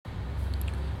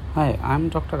Hi, I'm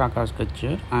Dr. Akash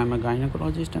I'm a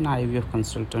gynecologist and IVF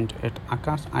consultant at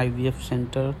Akash IVF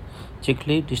Center,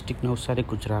 Chikli, District Navsari,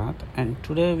 Gujarat. And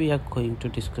today we are going to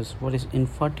discuss what is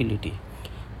infertility,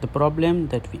 the problem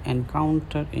that we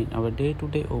encounter in our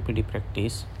day-to-day OPD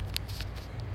practice